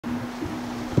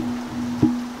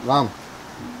Long.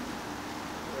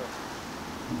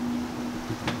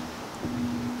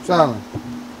 Shalom.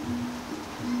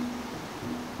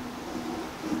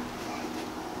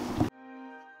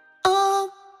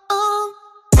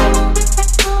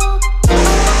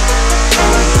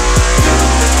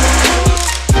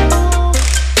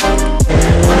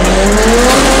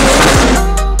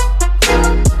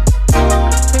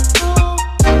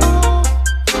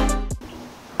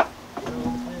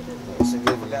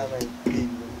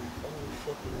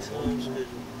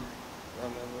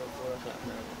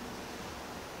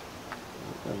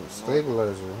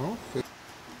 Stabilizer, huh?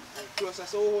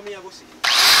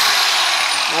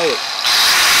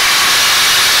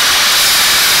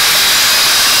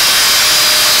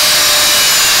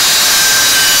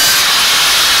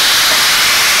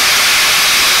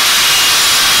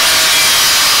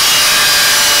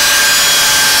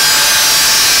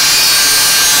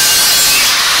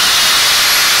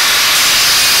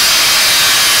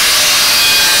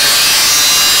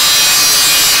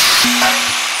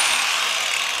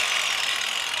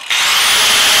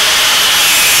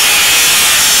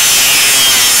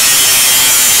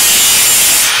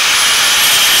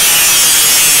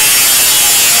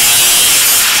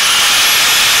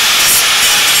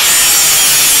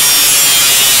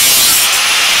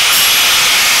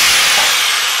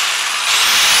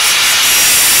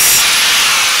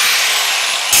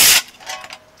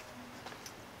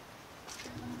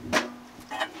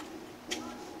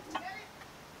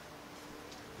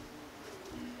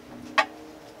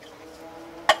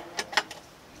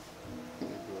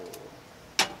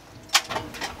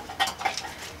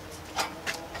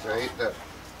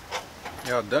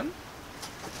 Y'all done?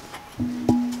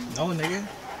 No, nigga.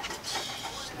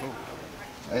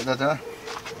 Ain't that done?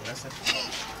 That's it.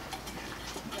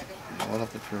 What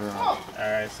up with your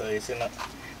Alright, so you see that?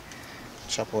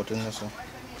 chop out in this one?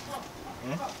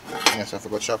 Yes, I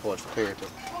forgot chop out for clear too.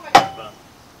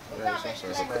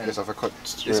 Yes, I forgot.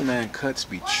 This man cuts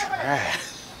be trash.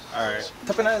 Alright.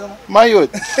 Tapping eyes on My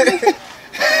youth!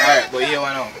 Alright, but yeah,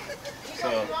 why not?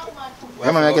 So,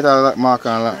 I'm gonna make it a mark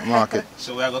and market.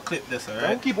 so we are gonna clip this, alright?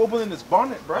 Don't keep opening this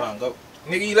bonnet, bro. Hold on, go.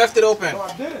 Nigga, you left it open. No,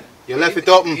 I didn't. You left it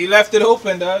open. You left it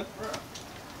open, dog.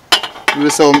 You were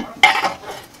so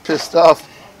pissed off.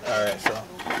 Alright, so,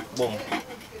 boom.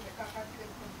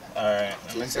 Alright.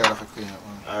 Let's see how I clean that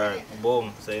one. Alright,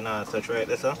 boom. So you know, touch right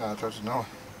this, huh? I touch it now.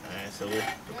 Alright, so we're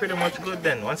pretty much good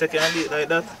then. Once I can do it like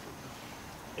that,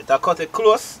 it'll cut it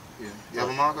close. Yeah. You have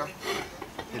a marker?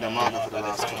 Need a marker for the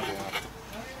last one.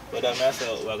 But that means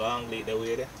we're going to lead the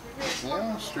way there.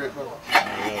 Yeah, straight back.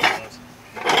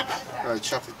 Alright,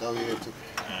 chop it down here too.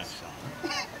 Alright, so.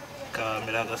 Because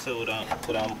like I said, we don't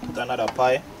put another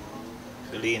pie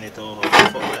to lean it over.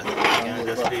 Fuck that. We can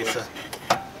just do it, so.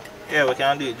 Yeah, we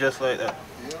can do it just like that.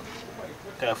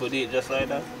 Okay, if we do it just like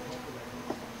that,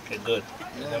 okay, good.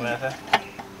 You know what I'm saying?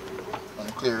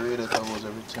 And clear radiator was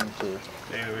everything clear.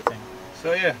 Clear everything.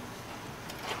 So yeah.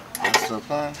 That's the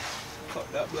plan.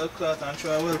 Cut that blood clot and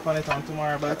try well upon it on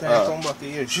tomorrow by the time you come back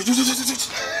here.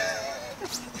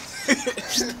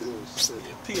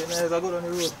 Pee and eyes, I go down the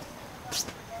road.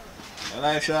 Your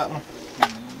life shot, man.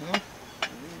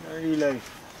 Real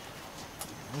life.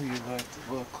 We like to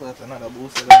blood clot and another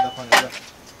booster that up on the back.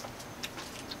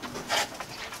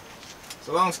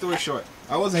 So long story short,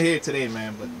 I wasn't here today,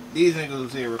 man, but these niggas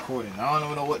was here recording. I don't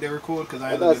even know what they record because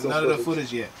I ain't looked at none of the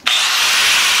footage yet.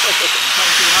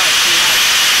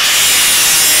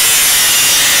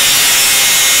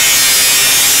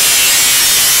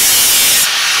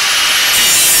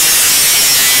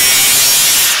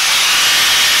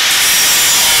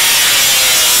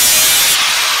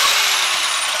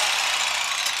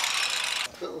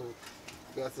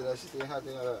 That's it, that shit ain't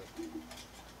happening like that.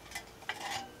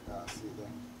 Ah, see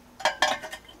that.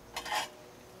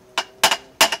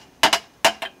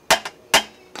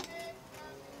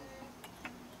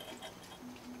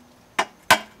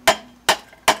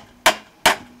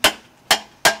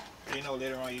 You know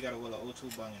later on you gotta weld an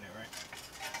O2 bung in it, right?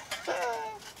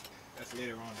 That's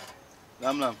later on though.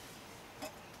 Lam.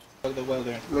 Look at the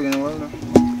welder. Look at the welder.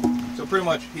 So pretty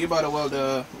much, he about to weld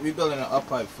we building an up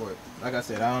pipe for it. Like I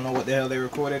said, I don't know what the hell they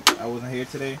recorded. I wasn't here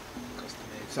today.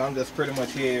 So I'm just pretty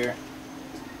much here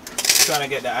trying to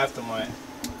get the aftermarket.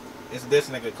 It's this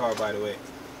nigga car, by the way.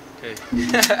 Okay.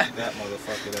 That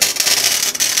motherfucker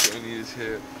though. Don't need his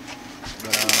hair.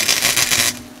 But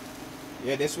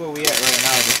yeah, this is where we at right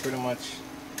now. Just pretty much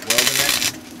welding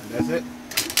it. And that's it.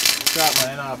 Stop,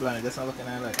 man. I'm not blind. That's not looking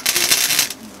at it like.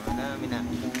 No, I'm not.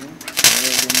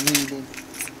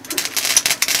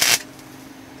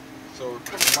 So,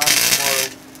 mine tomorrow,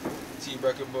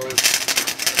 T-bracket board, and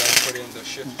then put in the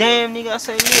Damn, nigga, I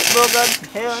say lit, bro. God,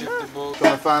 hell no.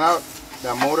 Come to find out,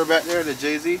 that motor back there, the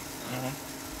JZ,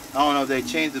 I don't know if they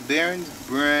changed the bearings,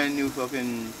 brand new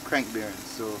fucking crank bearings.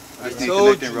 So I just need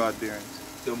connecting rod bearings.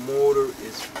 The motor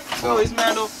is. Oh, it's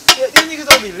man, though. Yeah, these niggas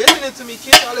don't be listening to me,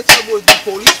 kid. I'll let y'all boys do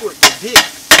police work. You dig?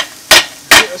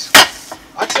 Yes.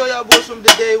 I tell y'all boys from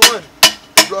the day one,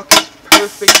 the block is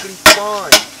perfectly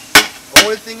fine. The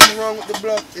only thing that's wrong with the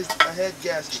block is a head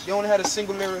gasket. They only had a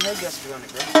single layer head gasket on it,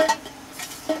 bro.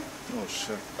 Oh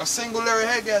shit. A single layer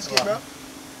head gasket, bro.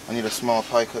 I need a small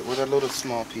pie cut with a little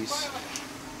small piece.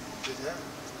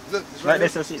 Look, it's right there.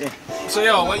 So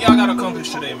yo, what y'all got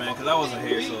accomplished today, man? Cause I wasn't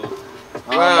here, so.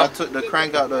 I took the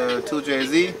crank out the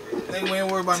 2JZ. We ain't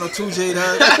worried about no 2J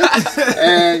dog.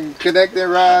 And connecting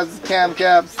rods, cam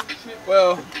caps.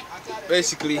 Well,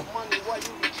 basically, it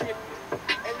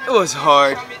was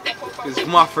hard. It was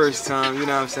my first time, you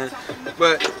know what I'm saying?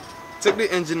 But took the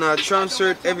engine out,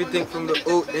 transferred everything from the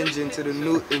old engine to the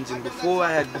new engine. Before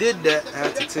I did that, I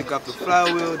had to take off the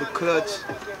flywheel, the clutch,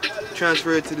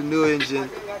 transfer it to the new engine,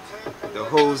 the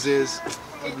hoses,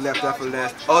 left off the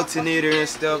last alternator and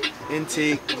stuff,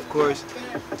 intake, of course.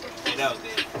 Hey,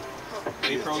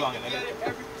 you prolonging, nigga.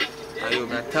 I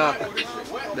got top.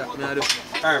 That matter.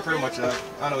 Alright, pretty much, I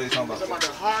know what you're talking about.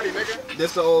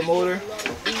 This the old motor.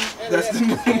 That's the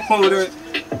new motor.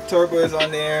 Turbo is on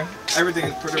there. Everything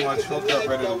is pretty much hooked up,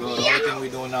 ready to go. The only thing we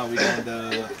doing now, we doing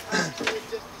the.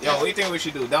 Yo, what do you think we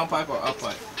should do? Down pipe or up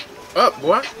pipe? Up,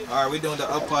 boy. Alright, we doing the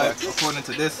up pipe according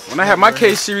to this. When I had my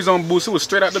K series on boost, it was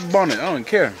straight out the bonnet. I don't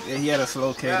care. Yeah, he had a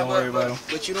slow K. Don't worry about him.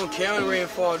 But you don't care when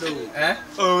rainfall, dude. Eh?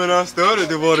 Oh, when I started,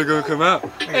 the water gonna come out.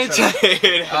 Ain't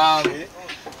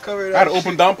Cover it I had up. an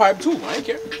open down pipe too. I ain't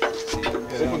care.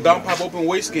 Open down pipe, open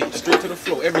wastegate, straight to the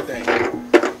floor, everything.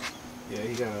 Yeah,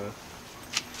 he got a.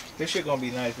 This shit gonna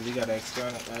be nice because he got an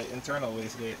internal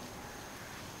wastegate.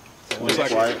 So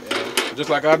Just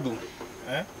like I do.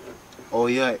 Eh? Oh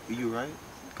yeah, you right?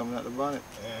 Coming out the bonnet.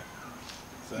 Yeah.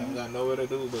 So I ain't got nowhere to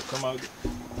do but come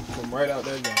right out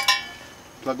there again.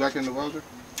 Plug back in the welder.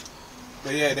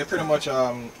 But yeah, they pretty much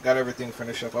got everything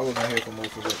finished up. I wasn't here for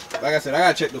most of it. Like I said, I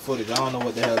gotta check the footage. I don't know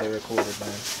what the hell they recorded,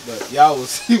 man. But y'all will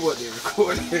see what they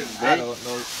recorded. I don't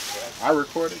know. I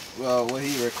recorded. Well, what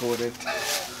he recorded.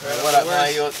 What up,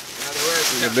 man? Yeah,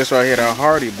 this right here, the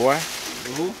Hardy, boy.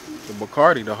 Who? The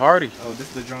Bacardi, the Hardy. Oh, this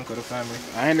is the drunk of the family.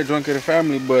 I ain't the drunk of the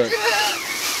family, but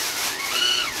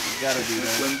You gotta do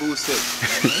that. When Boo sick.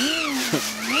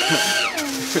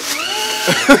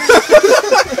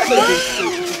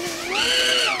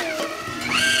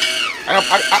 I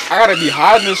gotta be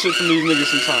hiding this shit from these niggas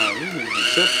sometimes. These niggas be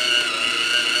tripping.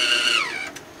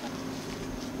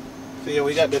 So yeah,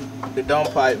 we got the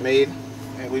dump pipe made,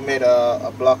 and we made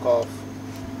a block off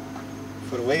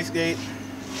for the wastegate,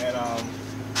 and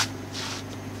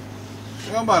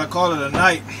I'm about to call it a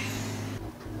night.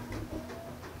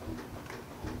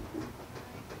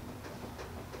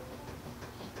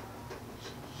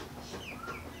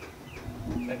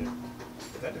 Is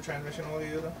that the transmission oil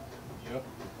you using? Yep.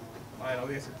 I know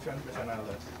it's the transmission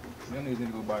outlet. Y'all need to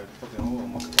go buy fucking oil,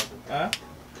 motherfucker. Huh?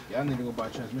 Y'all need to go buy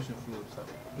transmission fluid stuff.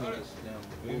 What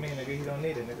do you mean, nigga? You don't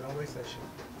need it, nigga. Don't waste that shit.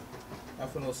 Not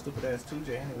for no stupid ass 2J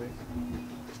anyway.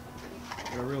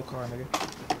 You're a real car, nigga.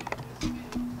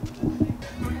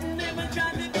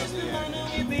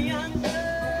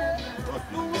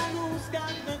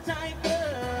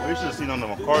 You should have seen on the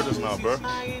car just now, bro.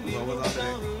 What was on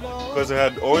there? Because it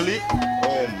had oil leak.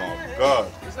 Oh my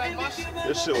god.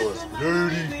 This shit was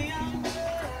dirty.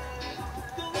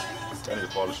 I need to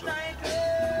polish it.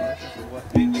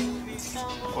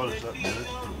 Polish that, dude.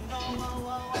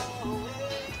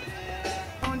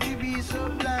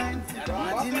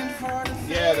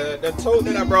 Yeah, the tote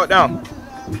that I brought down.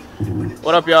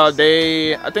 What up, y'all? I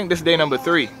think this is day number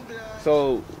 3.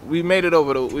 So we made it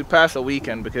we passed the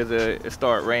weekend because it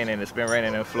started raining. It's been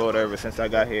raining in Florida ever since I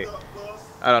got here.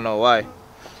 I don't know why.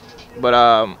 But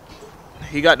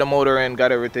he got the motor in,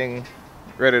 got everything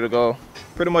ready to go.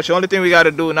 Pretty much the only thing we got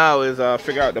to do now is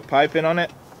figure out the piping on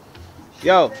it.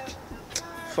 Yo,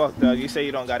 fuck dog, you say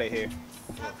you don't got it here.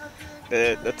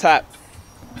 The top.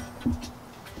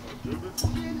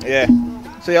 Yeah.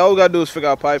 So yeah, all we got to do is figure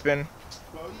out piping.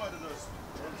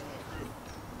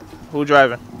 Who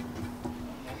driving?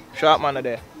 Shot man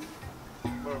there.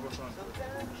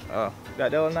 Oh,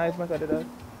 that was nice, man.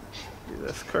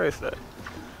 Jesus Christ, that.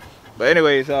 But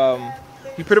anyways,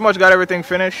 he pretty much got everything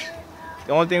finished.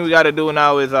 The only thing we got to do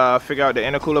now is figure out the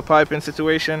intercooler piping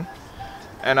situation.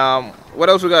 And what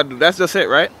else we got to do? That's just it,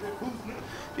 right?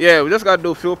 Yeah, we just got to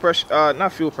do fuel pressure.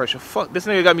 Not fuel pressure. Fuck, this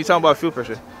nigga got me talking about fuel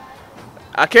pressure.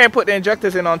 I can't put the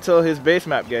injectors in until his base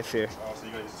map gets here. Oh, so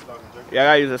you guys Yeah, I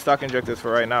gotta use the stock injectors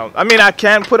for right now. I mean, I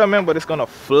can put them in, but it's gonna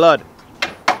flood.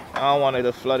 I don't want it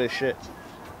to flood as shit.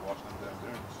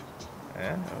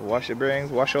 Yeah, wash the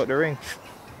bearings, wash out the rings.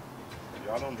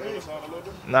 Y'all don't drain this out a little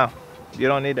bit? No, you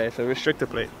don't need that. It's a restrictor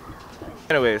plate.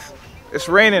 Anyways, it's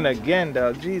raining again,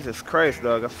 dog. Jesus Christ,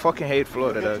 dog. I fucking hate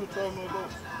Florida, dog.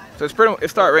 So it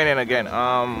start raining again.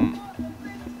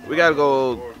 We gotta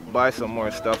go buy some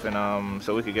more stuff and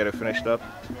so we could get it finished up.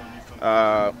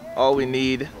 All we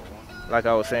need, like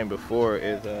I was saying before,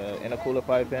 is intercooler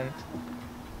pipe in.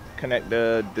 Connect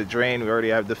the drain. We already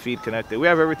have the feed connected. We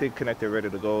have everything connected, ready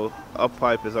to go. Up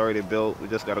pipe is already built. We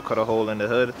just got to cut a hole in the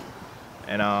hood,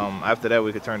 and after that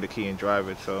we could turn the key and drive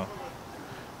it. So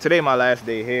today my last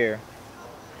day here,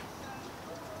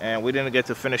 and we didn't get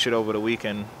to finish it over the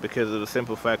weekend because of the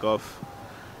simple fact of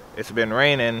it's been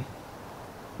raining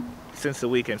since the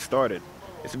weekend started.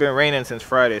 It's been raining since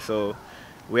Friday, so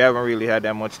we haven't really had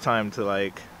that much time to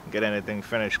like get anything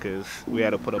finished because we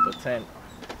had to put up a tent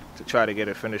to try to get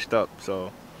it finished up.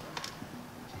 So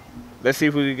let's see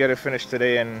if we can get it finished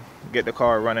today and get the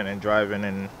car running and driving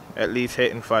and at least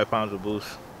hitting 5 pounds of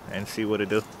boost and see what it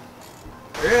do.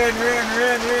 Rain.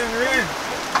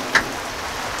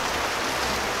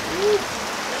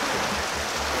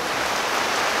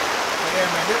 Yeah,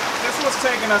 man, this what's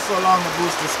taking us so long to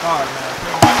boost this car, man.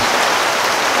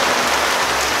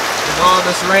 With all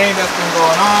this rain that's been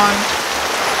going on,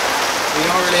 we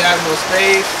don't really have no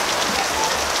space.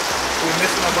 We're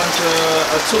missing a bunch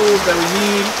of tools that we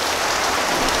need.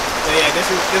 So yeah, this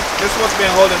is what's been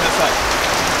holding us up.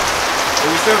 But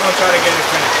we're still gonna try to get it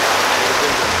finished.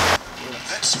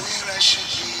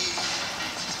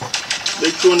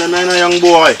 Big tune the 9 young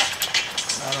boy.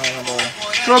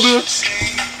 Trouble.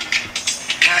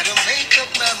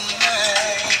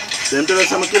 Them tell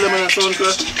us I'm gonna kill them in a sound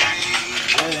class.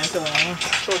 Yeah, them tell them.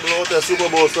 Trouble out there, Super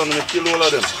Bowl son, I'm gonna kill all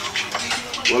of them.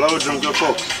 Well, I would drink your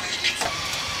fuck.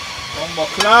 Bumbo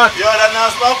clock. Yo, that now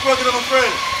stop fucking with my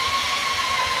friend.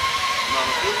 No,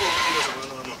 the people will kill us if we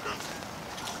don't have no friends.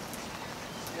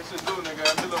 Yes, you do, nigga.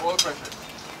 I'm dealing with oil pressure.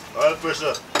 Oil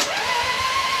pressure.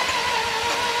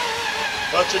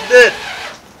 What you did?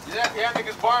 Yeah,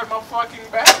 niggas borrowed my fucking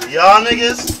battery. Y'all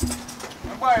niggas.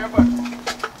 I'm buying.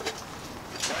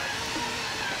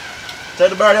 Take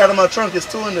the battery out of my trunk, it's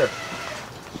 2 in there.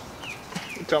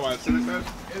 You talking about Civic, man?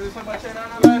 Is there somebody saying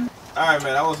on the line? Alright,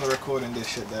 man, I wasn't recording this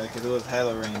shit there because it was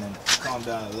hella raining. Calm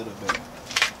down a little bit.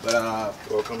 But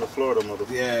Welcome to Florida,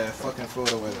 motherfucker. yeah, fucking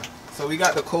Florida weather. So we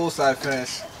got the cold side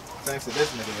finished thanks to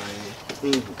this nigga right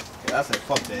here. Yeah, I said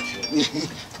fuck that shit.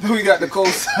 We got the cold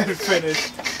side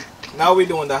finished. Now we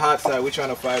doing the hot side. We trying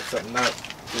to find something out.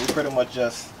 So we pretty much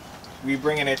just we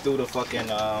bringing it through the fucking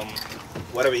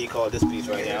whatever you call this piece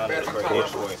right here. I don't know the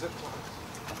correct word for it.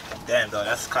 Damn, though,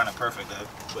 that's kind of perfect though,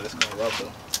 but it's gonna rub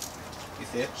though. You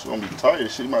see it? She's gonna be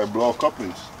tired. She might blow off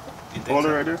couplings. Hold it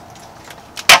right there.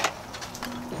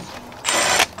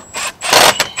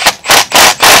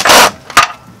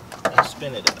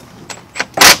 Spin it up.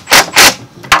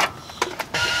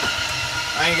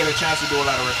 I ain't get a chance to do a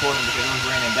lot of recording because it was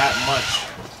raining that much.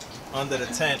 Under the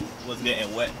tent was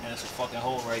getting wet, and it's a fucking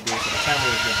hole right there, so the camera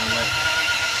was getting wet.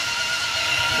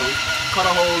 So we cut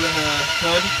a hole in the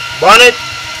hood. Bonnet!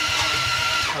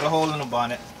 Cut a hole in the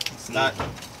bonnet. It's not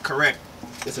correct.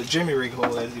 It's a Jimmy rig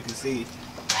hole, as you can see,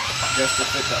 just to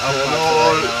fit the up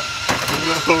right now.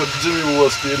 Jimmy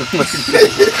was still.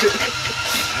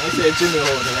 I ain't say Jimmy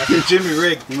hole, I said Jimmy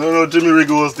rig. No, Jimmy rig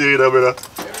was still there, brother.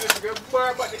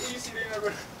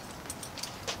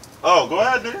 Oh, go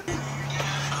ahead, nigga.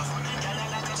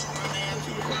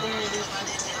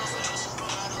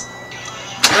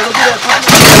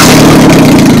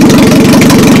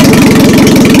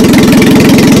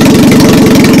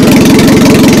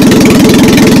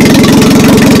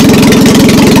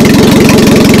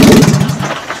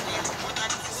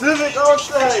 Civic on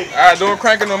stage. Alright, don't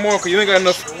crank it no more, cause you ain't got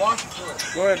enough.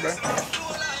 Go ahead, bro.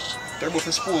 Turbo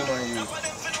for spool, man. You.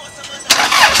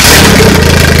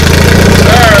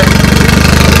 Sir.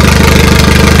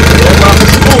 What about for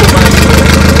spool, man?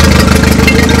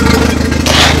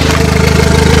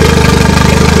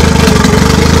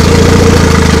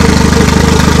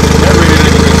 That really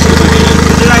nigga super good.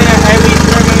 You like that heavy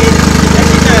turbo? That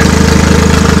shit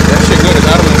good. It's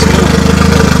out of the spool.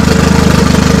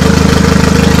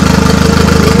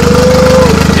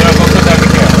 Yeah, go put that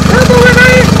together. Turbo in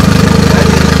there.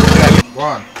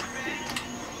 One.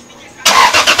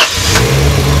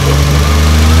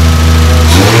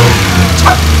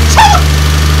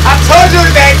 I told you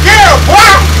that gear, bro.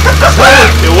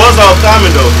 It was all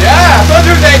timing though. Yeah, I told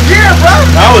you that gear, bro.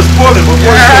 I was pulling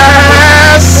before.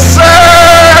 Yes, sir.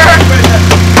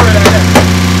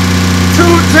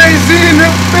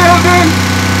 building.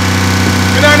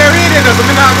 You know, they're reading us,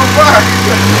 we're not gonna fire.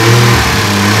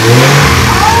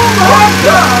 Oh my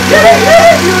God!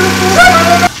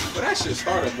 But that shit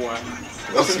started, boy.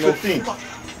 What's in 15?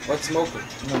 What's smoking?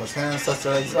 You understand? Such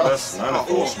an That's exhaust. not a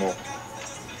full smoke.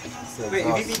 Wait,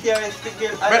 if you beat there, stick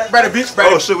there. Brother, bitch,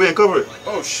 brother. Oh shit, we ain't covered it.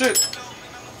 Oh shit.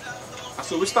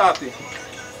 So we started.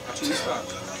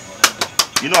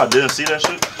 You know I didn't see that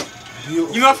shit.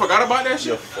 You know I forgot about that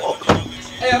shit? Fuck.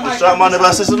 Hey, I shot my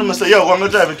neighbor sister and say, yo, I'm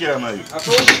gonna drive a car now. I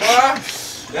told you, boy.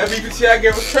 That BPT I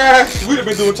gave us trash. We'd have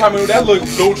been doing time with that little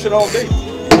gold shit all day.